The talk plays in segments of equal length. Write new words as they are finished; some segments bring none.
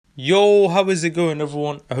Yo, how is it going,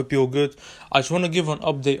 everyone? I hope you're good. I just want to give an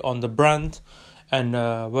update on the brand and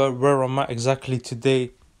where I'm at exactly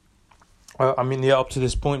today. Up to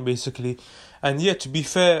this point, basically. And yeah, to be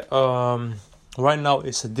fair, right now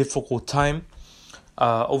it's a difficult time.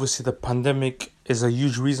 Obviously, the pandemic is a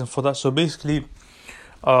huge reason for that. So basically,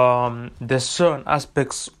 there's certain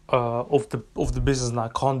aspects of the business that I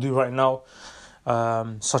can't do right now,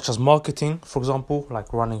 such as marketing, for example,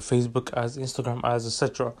 like running Facebook ads, Instagram ads,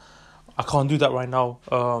 etc. I can't do that right now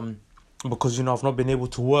because I've not been able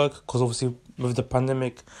to work because obviously with the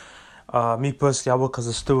pandemic, me personally I work as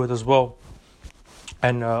a steward as well,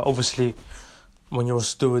 and obviously when you're a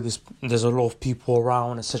steward, there's a lot of people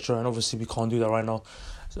around, etc. And obviously we can't do that right now.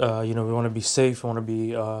 We want to be safe, we want to be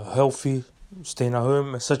healthy, staying at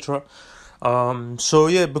home, etc. So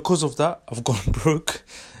yeah, because of that, I've gone broke,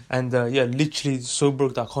 and literally so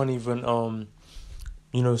broke that I can't even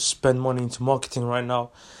spend money into marketing right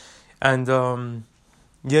now, and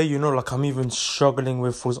like I'm even struggling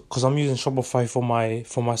with because I'm using Shopify for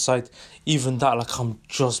my site. Even that, like I'm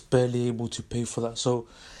just barely able to pay for that, so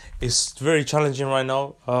it's very challenging right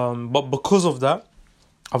now. But because of that,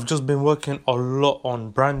 I've just been working a lot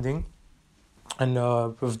on branding, and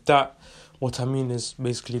with that, what I mean is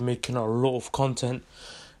basically making a lot of content,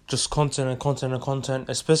 just content and content and content.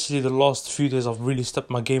 Especially the last few days, I've really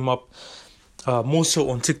stepped my game up. More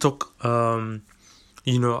so on TikTok. I've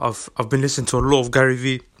been listening to a lot of Gary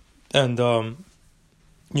Vee, and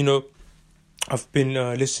you know, I've been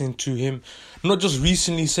listening to him, not just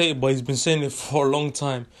recently say it, but he's been saying it for a long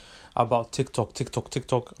time about TikTok.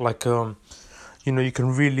 Like you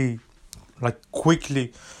can really like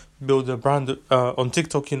quickly build a brand on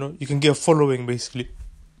TikTok. You can get a following basically,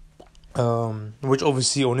 which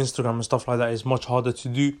obviously on Instagram and stuff like that is much harder to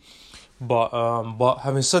do. But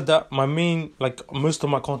having said that, my main, like most of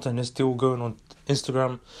my content is still going on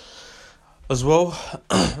Instagram as well.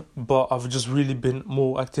 But I've just really been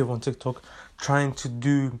more active on TikTok, trying to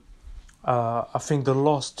do. I think the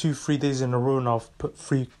last 2-3 days in a row now I've put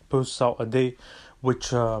 3 posts out a day,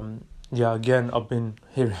 which again I've been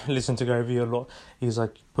here listening to Gary Vee a lot. He's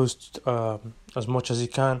like post as much as he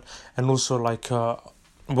can, and also like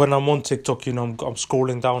when I'm on TikTok, I'm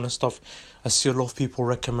scrolling down and stuff. I see a lot of people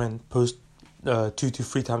recommend post 2 to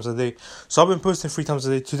 3 times a day. So I've been posting 3 times a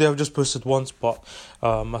day. Today I've just posted once, but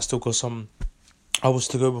I still got some hours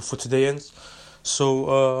to go before today ends.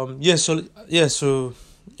 So so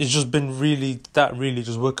it's just been really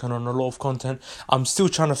just working on a lot of content. I'm still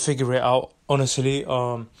trying to figure it out, honestly.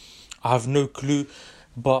 I have no clue.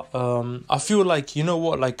 But I feel like, you know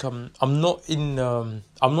what, like I'm not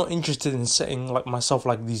interested in setting like myself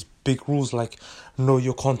like these big rules, like no,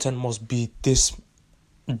 your content must be this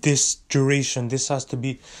duration, this has to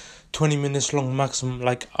be 20 minutes long maximum.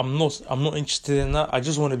 Like I'm not interested in that. I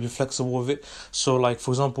just want to be flexible with it. So like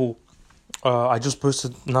for example, I just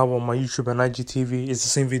posted now on my YouTube and IGTV. It's the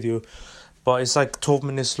same video, but it's like 12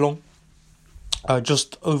 minutes long,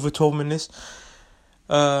 just over 12 minutes.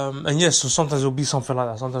 So sometimes it'll be something like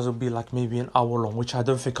that. Sometimes it'll be like maybe an hour long, which I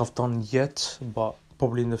don't think I've done yet, but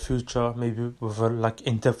probably in the future, maybe with a like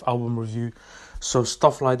in-depth album review. So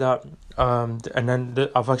stuff like that. And then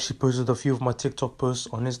I've actually posted a few of my TikTok posts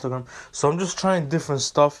on Instagram. So I'm just trying different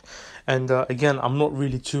stuff. And again, I'm not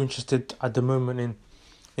really too interested at the moment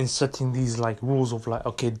in setting these like rules of like,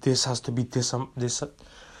 okay, this has to be this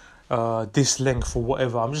length or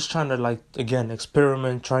whatever. I'm just trying to like, again,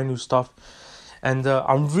 experiment, try new stuff. And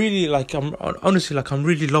I'm really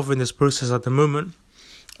loving this process at the moment.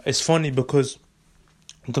 It's funny because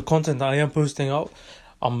the content that I am posting out,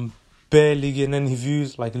 I'm barely getting any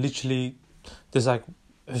views. Like literally, there's like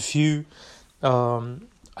a few.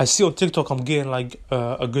 I see on TikTok I'm getting like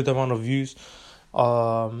a good amount of views.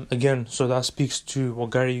 Again, so that speaks to what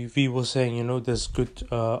Gary Vee was saying. There's good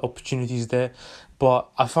opportunities there. But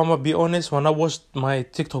if I'm gonna be honest, when I watched my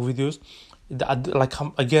TikTok videos,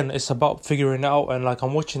 again, it's about figuring it out, and like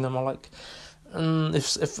I'm watching them, I'm like,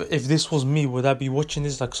 if this was me, would I be watching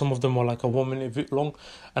this? Like some of them are like a 1 minute long,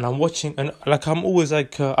 and I'm watching, and like I'm always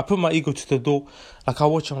like, I put my ego to the door. Like I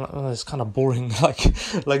watch, I'm like, it's kind of boring,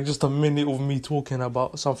 like just a minute of me talking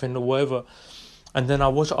about something or whatever. And then I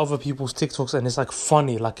watch other people's TikToks and it's like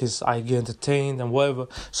funny, like I get entertained and whatever.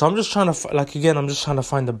 So I'm just trying to, I'm just trying to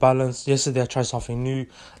find the balance. Yesterday I tried something new.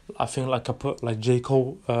 I think like I put like J.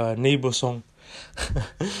 Cole, Neighbor song.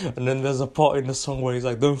 And then there's a part in the song where he's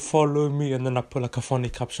like, don't follow me. And then I put like a funny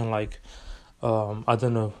caption like, I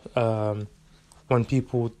don't know, when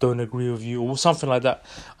people don't agree with you or something like that.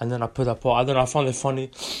 And then I put that part, I don't know, I found it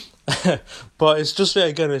funny. But it's just,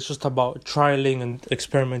 again, it's just about trialing and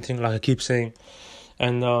experimenting, like I keep saying.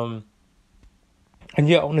 And And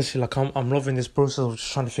yeah, honestly, like I'm loving this process of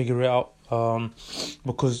just trying to figure it out.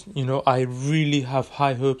 Because I really have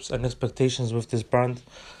high hopes and expectations with this brand.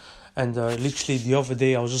 And literally the other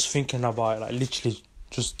day, I was just thinking about it, like literally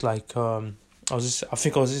just like I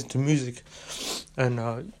think I was listening to music, and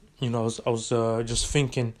I was just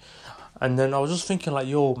thinking, and then I was just thinking like,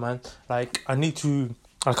 yo, man, like I need to.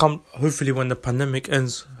 I come hopefully when the pandemic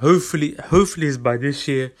ends. Hopefully it's by this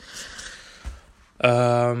year.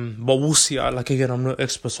 But we'll see. Like again, I'm not an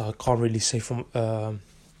expert, so I can't really say from.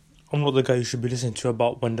 I'm not the guy you should be listening to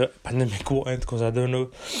about when the pandemic will end, because I don't know.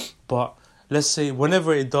 But let's say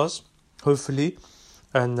whenever it does, hopefully,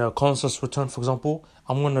 and concerts return, for example,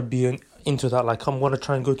 I'm gonna be into that. Like I'm gonna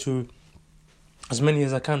try and go to as many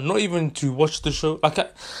as I can. Not even to watch the show.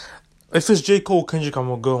 If it's J. Cole, Kendrick, I'm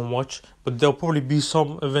gonna go and watch. But there'll probably be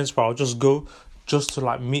some events where I'll just go just to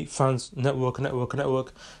like meet fans, network,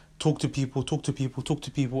 talk to people,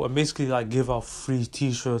 and basically like give out free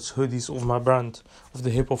T-shirts, hoodies of my brand, of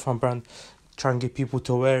the Hip Hop Fam brand. Try and get people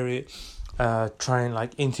to wear it. Try and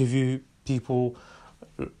like interview people.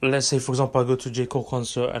 Let's say, for example, I go to J. Cole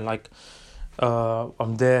concert and like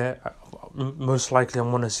I'm there. Most likely,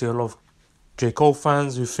 I'm gonna see a lot of J. Cole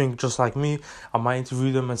fans who think just like me. I might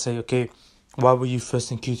interview them and say, okay, why were you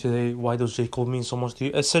first in queue today? Why does J. Cole mean so much to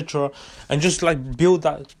you? Etc. And just like build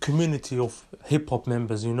that community of hip hop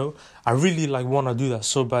members, I really like want to do that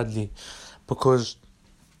so badly, because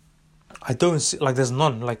I don't see, like, there's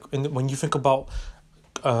none. Like when you think about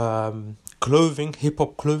clothing, hip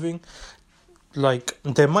hop clothing, like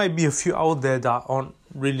there might be a few out there that aren't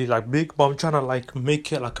really like big, but I'm trying to like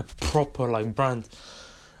make it like a proper like brand.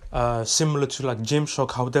 Similar to like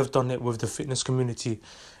Gymshark, how they've done it with the fitness community.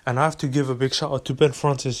 And I have to give a big shout out to Ben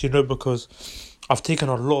Francis, because I've taken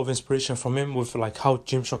a lot of inspiration from him with like how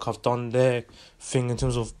Gymshark have done their thing in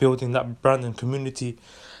terms of building that brand and community.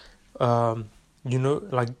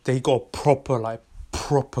 Like they got a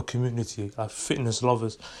proper community, like fitness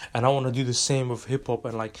lovers, and I want to do the same with hip hop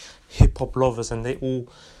and like hip hop lovers, and they all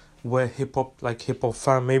wear hip hop, like Hip Hop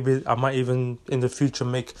Fam. Maybe I might even in the future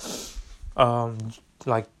make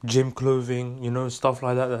like gym clothing, stuff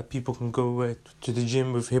like that people can go wear to the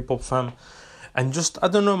gym with Hip Hop Fam. And just, I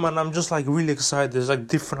don't know, man, I'm just like really excited. There's like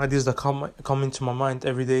different ideas that come into my mind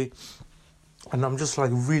every day, and I'm just like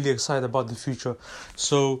really excited about the future.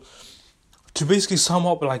 So to basically sum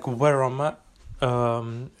up like where I'm at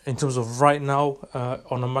in terms of right now,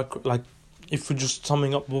 on a macro, like if we're just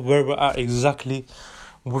summing up where we're at exactly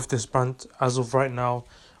with this brand as of right now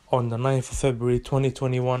on the 9th of February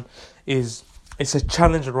 2021 is, it's a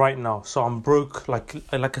challenge right now. So I'm broke, like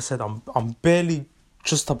I said, I'm barely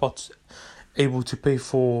just about able to pay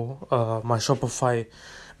for my Shopify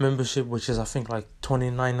membership, which is I think like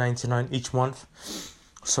 $29.99 each month.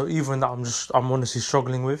 So even that I'm honestly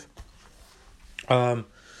struggling with. Yeah,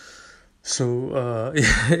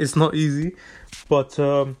 it's not easy, but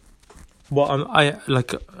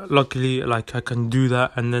luckily like I can do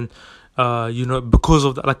that, and then because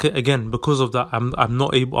of that, like again, because of that, I'm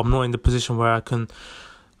not in the position where I can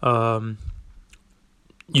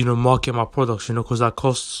market my products, because that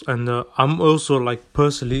costs. And I'm also like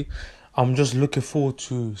personally, I'm just looking forward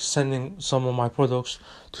to sending some of my products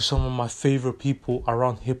to some of my favorite people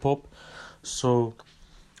around hip hop. So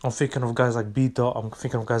I'm thinking of guys like B Dot, I'm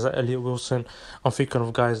thinking of guys like Elliot Wilson, I'm thinking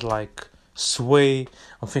of guys like Sway,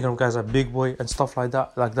 I'm thinking of guys like Big Boy and stuff like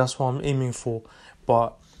that. Like that's what I'm aiming for.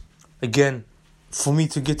 But again, for me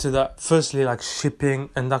to get to that, firstly like shipping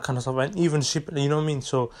and that kind of stuff, and even shipping, you know what I mean?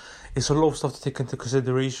 So it's a lot of stuff to take into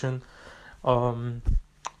consideration.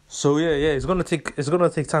 So yeah, it's gonna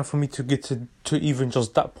take time for me to get to even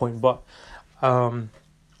just that point. But I'm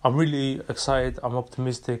really excited, I'm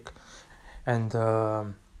optimistic, and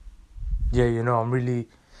I'm really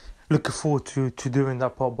looking forward to doing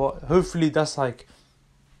that part. But hopefully that's like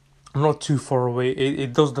not too far away.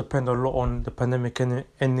 It does depend a lot on the pandemic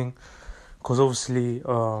ending, because obviously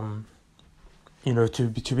to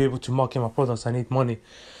be able to market my products, I need money,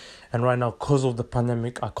 and right now because of the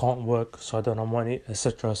pandemic I can't work, so I don't have money,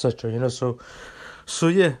 etc. So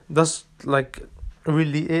yeah, that's like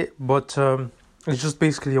really it. But it's just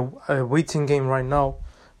basically a waiting game right now.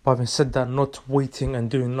 But having said that, not waiting and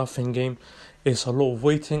doing nothing game. It's a lot of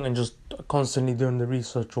waiting and just constantly doing the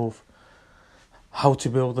research of how to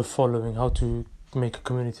build the following, how to make a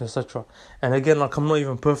community, etc. And again, like I'm not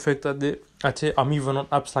even perfect at it. I'm even on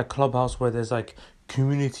apps like Clubhouse where there's like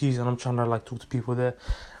communities, and I'm trying to like talk to people there.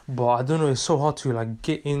 But I don't know, it's so hard to like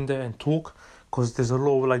get in there and talk, because there's a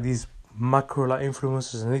lot of like these macro like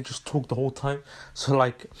influencers, and they just talk the whole time. So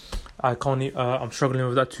like I can't. I'm struggling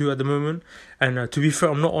with that too at the moment. And to be fair,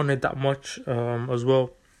 I'm not on it that much as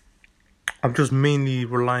well. I'm just mainly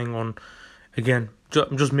relying on, again,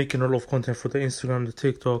 I'm just making a lot of content for the Instagram, the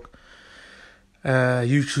TikTok,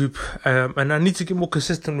 YouTube, and I need to get more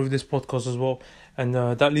consistent with this podcast as well. And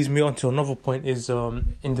that leads me on to another point: is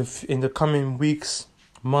in the coming weeks,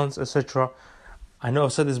 months, etc. I know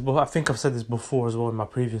I've said this, but I think I've said this before as well in my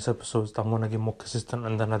previous episodes, that I'm gonna get more consistent,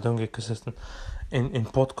 and then I don't get consistent in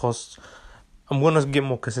podcasts. I'm gonna get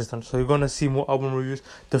more consistent, so you're gonna see more album reviews.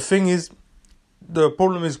 The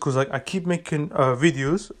problem is because I keep making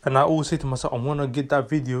videos, and I always say to myself, I want to get that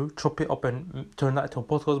video, chop it up and turn that into a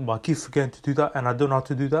podcast, but I keep forgetting to do that, and I don't know how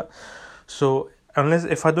to do that. So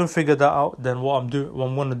if I don't figure that out, then what I'm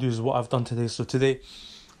going to do is what I've done today. So today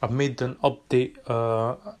I've made an update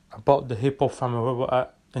about the hip hop family, where we're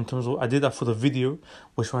at, in terms of, I did that for the video,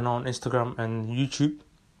 which went on Instagram and YouTube.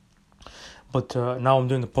 But now I'm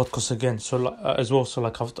doing the podcast again, so as well. So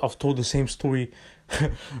I've told the same story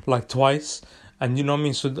like twice, and you know what I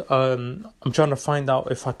mean. So I'm trying to find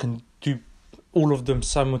out if I can do all of them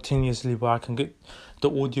simultaneously, where I can get the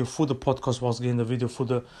audio for the podcast whilst getting the video for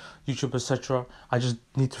the YouTube, etc. I just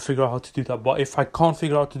need to figure out how to do that. But if I can't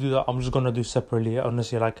figure out how to do that, I'm just gonna do separately.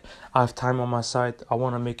 Honestly, like, I have time on my side. I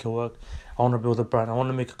want to make it work. I want to build a brand. I want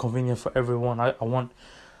to make it convenient for everyone. I want,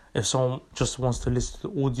 if someone just wants to listen to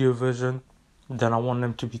the audio version, then I want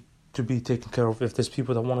them to be taken care of. If there's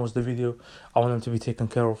people that want to watch the video, I want them to be taken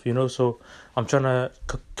care of, you know. So I'm trying to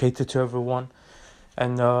cater to everyone,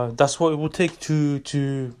 and that's what it will take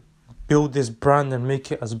to build this brand and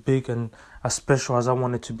make it as big and as special as I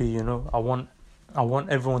want it to be, you know. I want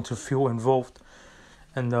everyone to feel involved,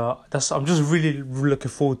 and I'm just really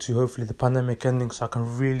looking forward to, hopefully, the pandemic ending, so I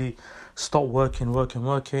can really start working,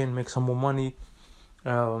 make some more money,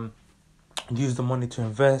 use the money to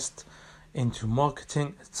invest into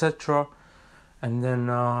marketing, etc. And then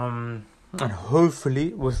and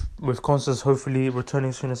hopefully with concerts hopefully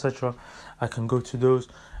returning soon, etc., I can go to those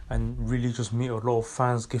and really just meet a lot of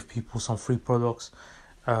fans, give people some free products,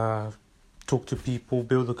 talk to people,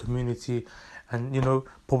 build a community, and, you know,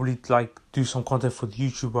 probably like do some content for the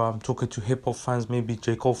YouTube where I'm talking to hip hop fans, maybe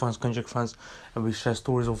J. Cole fans, Kendrick fans, and we share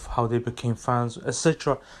stories of how they became fans,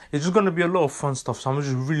 etc. It's just going to be a lot of fun stuff, so I'm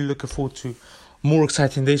just really looking forward to more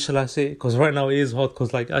exciting days, shall I say, because right now it is hard,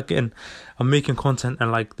 because, like, again, I'm making content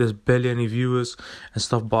and, like, there's barely any viewers and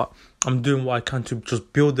stuff, but I'm doing what I can to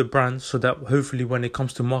just build the brand, so that hopefully when it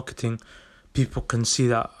comes to marketing, people can see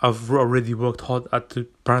that I've already worked hard at the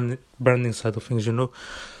branding side of things, you know.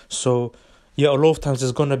 So yeah, a lot of times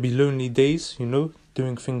there's gonna be lonely days, you know,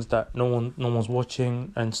 doing things that no one's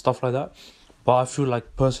watching and stuff like that. But I feel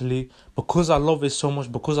like, personally, because I love it so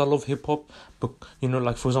much, because I love hip hop, but, you know,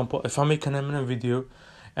 like, for example, if I make an Eminem video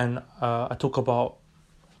and I talk about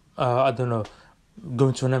I don't know,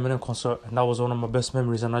 going to an Eminem concert, and that was one of my best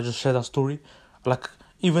memories, and I just share that story, like,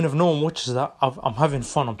 even if no one watches that, I'm having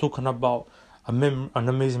fun. I'm talking about an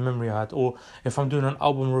amazing memory I had. Or if I'm doing an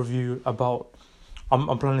album review about,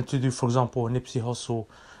 I'm planning to do, for example, a Nipsey Hussle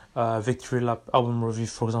Victory Lap album review,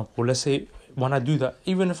 for example. Let's say when I do that,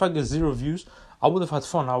 even if I get 0 views, I would have had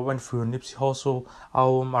fun. I went through a Nipsey Hussle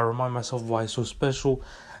album. I remind myself why it's so special,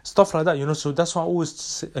 stuff like that, you know. So that's why I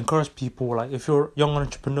always encourage people, like, if you're a young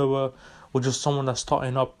entrepreneur or just someone that's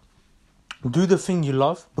starting up, do the thing you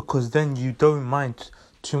love, because then you don't mind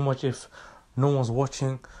too much if no one's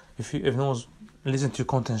watching, if no one's listening to your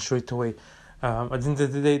content straight away. At the end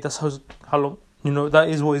of the day, that's how long, you know, that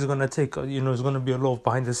is what it's going to take. You know, it's going to be a lot of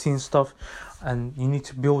behind the scenes stuff, and you need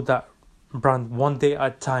to build that brand one day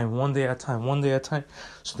at a time,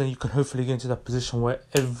 so then you can hopefully get into that position where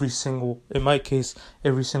in my case,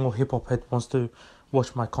 every single hip hop head wants to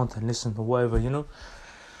watch my content, listen or whatever, you know.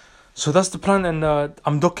 So that's the plan, and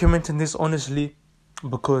I'm documenting this honestly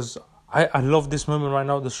because I love this moment right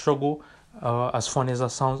now, the struggle. As funny as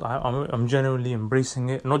that sounds, I'm genuinely embracing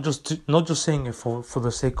it. Not just saying it for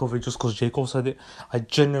the sake of it, just because J. Cole said it. I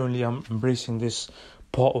genuinely am embracing this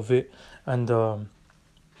part of it, and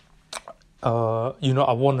you know,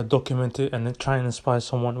 I want to document it and then try and inspire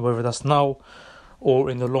someone, whether that's now or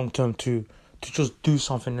in the long term, to just do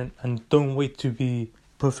something, and don't wait to be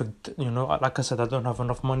perfect. You know, like I said, I don't have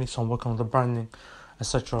enough money, so I'm working on the branding,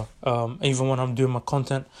 etc. Even when I'm doing my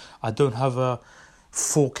content, I don't have a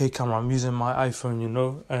 4K camera. I'm using my iPhone, you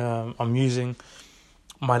know. I'm using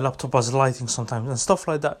my laptop as lighting sometimes and stuff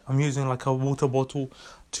like that. I'm using like a water bottle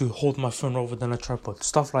to hold my phone rather than a tripod,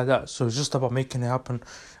 stuff like that. So it's just about making it happen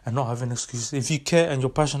and not having excuses. If you care and you're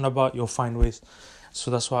passionate about it, you'll find ways. So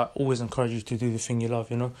that's why I always encourage you to do the thing you love,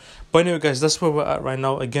 you know. But anyway, guys, that's where we're at right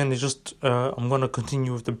now. Again, it's just I'm going to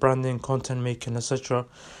continue with the branding, content making, etc.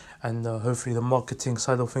 And hopefully the marketing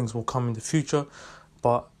side of things will come in the future.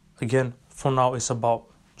 But again, for now, it's about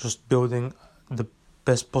just building the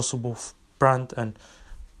best possible brand and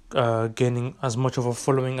gaining as much of a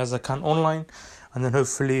following as I can online, and then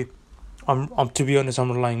hopefully, I'm to be honest,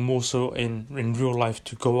 I'm relying more so in real life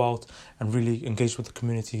to go out and really engage with the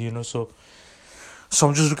community, you know. So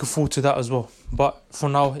I'm just looking forward to that as well. But for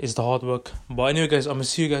now, it's the hard work. But anyway, guys, I'm gonna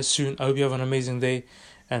see you guys soon. I hope you have an amazing day,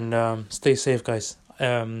 and stay safe, guys.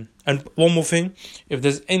 And one more thing, if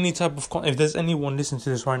there's any type of if there's anyone listening to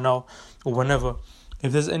this right now or whenever,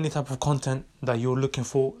 if there's any type of content that you're looking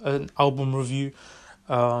for, an album review,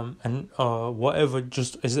 and whatever,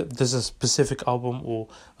 just there's a specific album or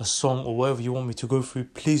a song or whatever you want me to go through,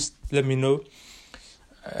 please let me know.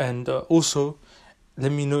 And also,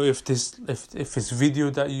 let me know if it's video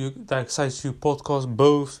that excites you, podcast,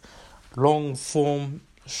 both, long form,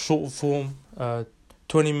 short form,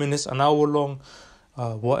 20 minutes, an hour long,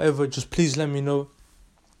 whatever. Just please let me know,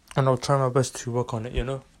 and I'll try my best to work on it, you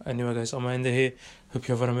know. Anyway, guys, I'm gonna end it here. Hope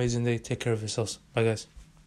you have an amazing day. Take care of yourselves. Bye, guys.